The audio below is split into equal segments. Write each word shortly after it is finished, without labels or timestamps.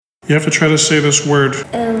You have to try to say this word.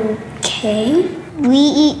 Okay. We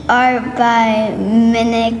Eat Art by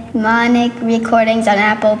Mnemonic Recordings on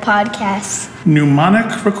Apple Podcasts.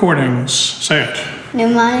 Mnemonic Recordings. Say it.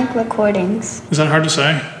 Mnemonic Recordings. Is that hard to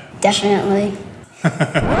say? Definitely.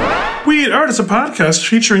 We Eat Art is a podcast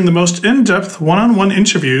featuring the most in-depth one-on-one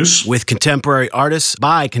interviews with contemporary artists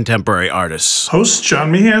by contemporary artists. Host John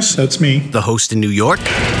Mejias, that's me. The host in New York.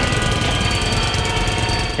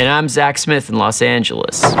 And I'm Zach Smith in Los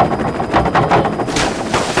Angeles.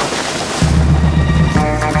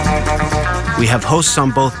 We have hosts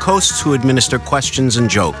on both coasts who administer questions and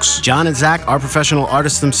jokes. John and Zach are professional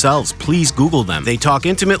artists themselves. Please Google them. They talk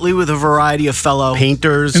intimately with a variety of fellow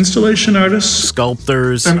painters, installation artists,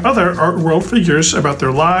 sculptors, and other art world figures about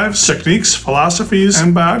their lives, techniques, philosophies,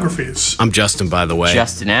 and biographies. I'm Justin, by the way.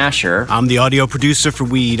 Justin Asher. I'm the audio producer for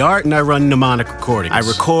We Eat Art, and I run Mnemonic Recordings. I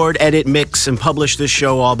record, edit, mix, and publish this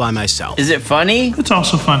show all by myself. Is it funny? It's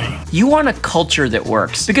also funny. You want a culture that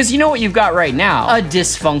works. Because you know what you've got right now? A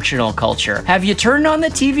dysfunctional culture. Have you turned on the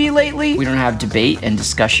TV lately? We don't have debate and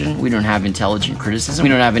discussion. We don't have intelligent criticism. We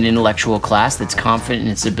don't have an intellectual class that's confident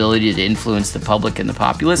in its ability to influence the public and the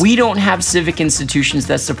populace. We don't have civic institutions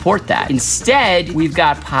that support that. Instead, we've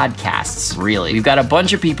got podcasts, really. We've got a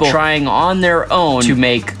bunch of people trying on their own to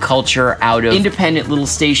make culture out of independent little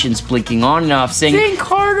stations blinking on and off saying, think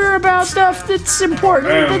harder about stuff that's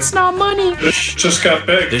important, that's not money. This just got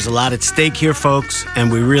big. There's a lot at stake here, folks,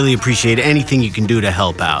 and we really appreciate anything you can do to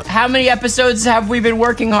help out. How many episodes have we been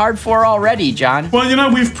working hard for already, John? Well, you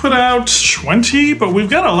know, we've put out 20, but we've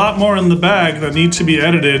got a lot more in the bag that need to be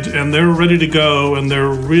edited, and they're ready to go, and they're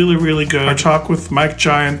really, really good. I talked with Mike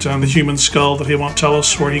Giant on the human skull that he won't tell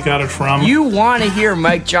us where he got it from. You want to hear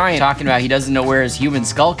Mike Giant talking about he doesn't know where his human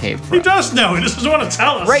skull came from. He does know, he just doesn't want to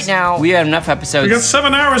tell us. Right now, we have enough episodes. We got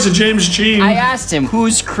 7 hours of James Jean. I asked him,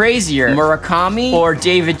 who's crazier, Murakami or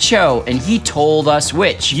David Cho? And he told us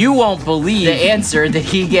which. You won't believe the answer that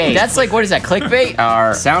he gave. That's like, what is that, clickbait?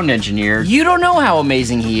 Our sound engineer. You don't know how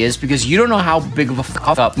amazing he is because you don't know how big of a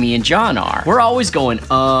fuck up me and John are. We're always going,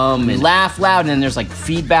 and laugh loud, and then there's like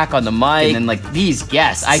feedback on the mic, and then like these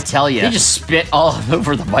guests, I tell you, they just spit all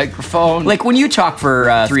over the microphone. Like when you talk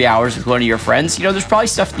for 3 hours with one of your friends, you know, there's probably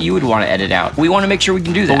stuff that you would want to edit out. We want to make sure we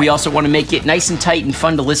can do that. But we also want to make it nice and tight and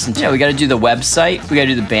fun to listen to. Yeah, we got to do the website. We got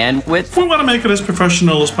to do the bandwidth. We want to make it as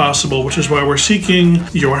professional as possible, which is why we're seeking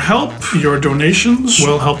your help. Your donations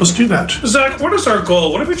will help us do that. Zach, what is our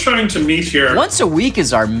goal? What are we trying to meet here? Once a week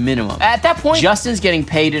is our minimum. At that point, Justin's getting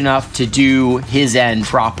paid enough to do his end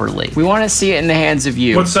properly. We want to see it in the hands of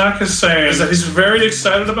you. What Zach is saying is that he's very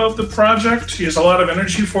excited about the project. He has a lot of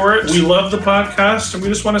energy for it. We love the podcast, and we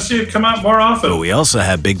just want to see it come out more often. But we also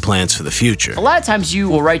have big plans for the future. A lot of times you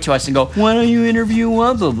will write to us and go, why don't you interview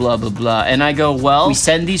one, blah, blah, blah, blah. And I go, well, we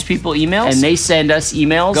send these people emails, and they send us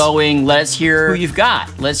emails going, let us hear who you've got.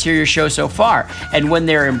 Let's hear your show so far. And when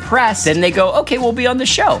they're impressed, then they go, okay, we'll be on the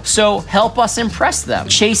show. So help us impress them.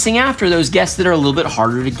 Chasing after those guests that are a little bit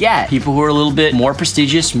harder to get. People who are a little bit more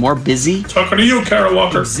prestigious, more busy. Talking to you, Kara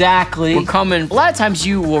Walker. Exactly. We're coming. A lot of times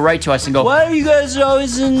you will write to us and go, why are you guys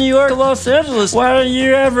always in New York or Los Angeles? Why don't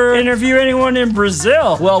you ever interview anyone in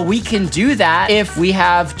Brazil? Well, we can do that if we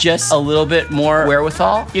have just a little bit more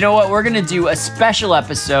wherewithal. You know what? We're going to do a special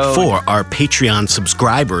episode for our Patreon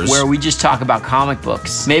subscribers where we just talk about comic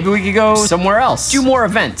books. Maybe we could go somewhere else. Do more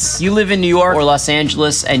events. You live in New York or Los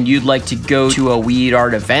Angeles and you'd like to go to a We Eat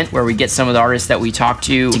Art event where we get some of the artists that we talk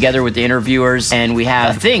to together with the interviewers, and we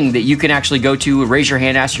have a thing that you can actually go to, raise your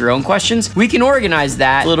hand, ask your own questions. We can organize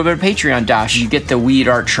that. A little bit of Patreon dash. You get the We Eat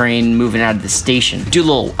Art train moving out of the station. Do a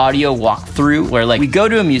little audio walkthrough where like we go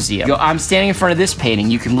to a museum. Go, I'm standing in front of this painting.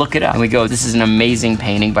 You can look it up. And we go, this is an amazing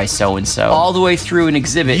painting by so-and-so. All the way through an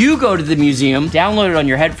exhibit. You go to the museum, download it on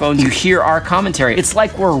your headphones, you hear our commentary. It's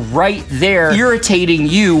like we're right there irritating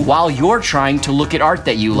you while you're trying to look at art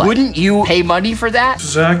that you like. Wouldn't you pay money for that?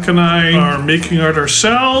 Zach and I are making art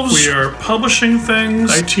ourselves. We are publishing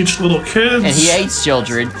things. I teach little kids. And he hates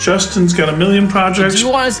children. Justin's got a million projects. Do you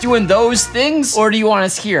want us doing those things? Or do you want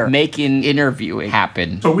us here making interviewing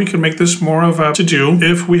happen? So we can make this more of a to-do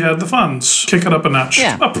if we had the funds. Kick it up a notch.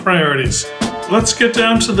 Yeah. Up priorities. Let's get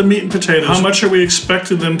down to the meat and potatoes. How much are we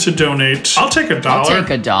expecting them to donate? I'll take $1. I'll take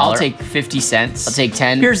 $1. I'll take 50 cents. I'll take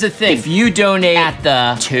 10. Here's the thing. If you donate at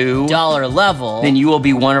the $2 level, then you will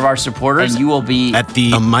be one of our supporters, and you will be at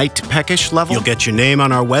the Mite Peckish level. You'll get your name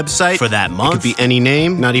on our website for that month. It could be any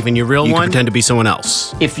name, not even your real one. You can pretend to be someone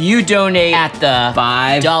else. If you donate at the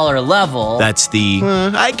 $5 level, that's the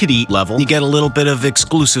I could eat level. You get a little bit of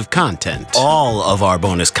exclusive content. All of our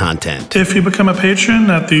bonus content. If you become a patron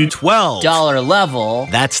at the $12 level,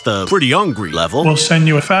 That's the pretty hungry level. We'll send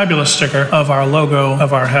you a fabulous sticker of our logo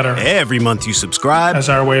of our header Every month you subscribe, as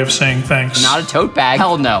our way of saying thanks. not a tote bag.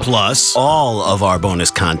 Hell no. plus all of our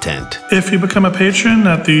bonus content. If you become a patron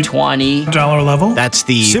at the $20. level, That's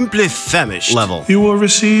the Simply Famished level. you will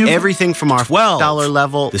receive Everything from our $12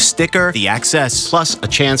 level, the sticker, the access, plus a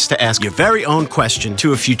chance to ask your very own question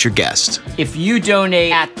to a future guest. If you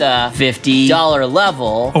donate at the $50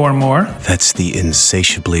 level, or more. That's the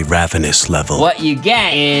insatiably ravenous level. what you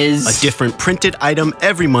get is A different printed item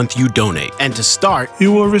every month you donate. And to start,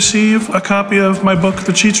 You will receive a copy of my book,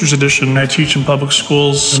 The Teacher's Edition. I teach in public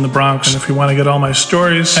schools in the Bronx, and if you want to get all my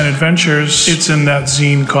stories and adventures, it's in that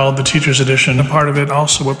zine called The Teacher's Edition. A part of it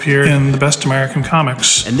also appeared in the Best American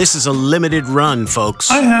Comics. and this is a limited run, folks.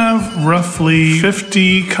 I have roughly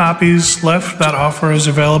 50 copies left. That offer is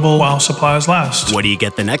available while supplies last. What do you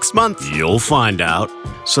get the next month? You'll find out.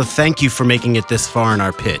 So thank you for making it this far in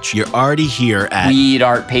our pitch. You're already here at We Eat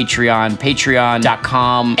Art Patreon,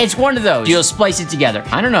 patreon.com. It's one of those. You'll splice it together.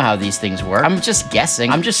 I don't know how these things work. I'm just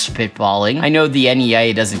guessing. I'm just spitballing. I know the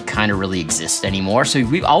NEA doesn't kind of really exist anymore, so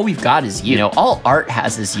all we've got is you. All art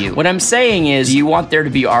has is you. What I'm saying is, do you want there to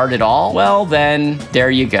be art at all? Well, then, there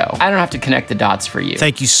you go. I don't have to connect the dots for you.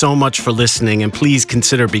 Thank you so much for listening, and please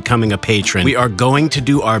consider becoming a patron. We are going to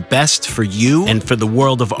do our best for you and for the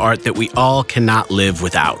world of art that we all cannot live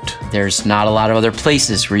without. There's not a lot of other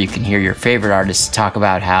places where you can hear your favorite artists talk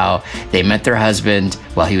about how they met their husband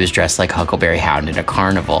while he was dressed like Huckleberry Hound in a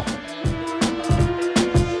carnival.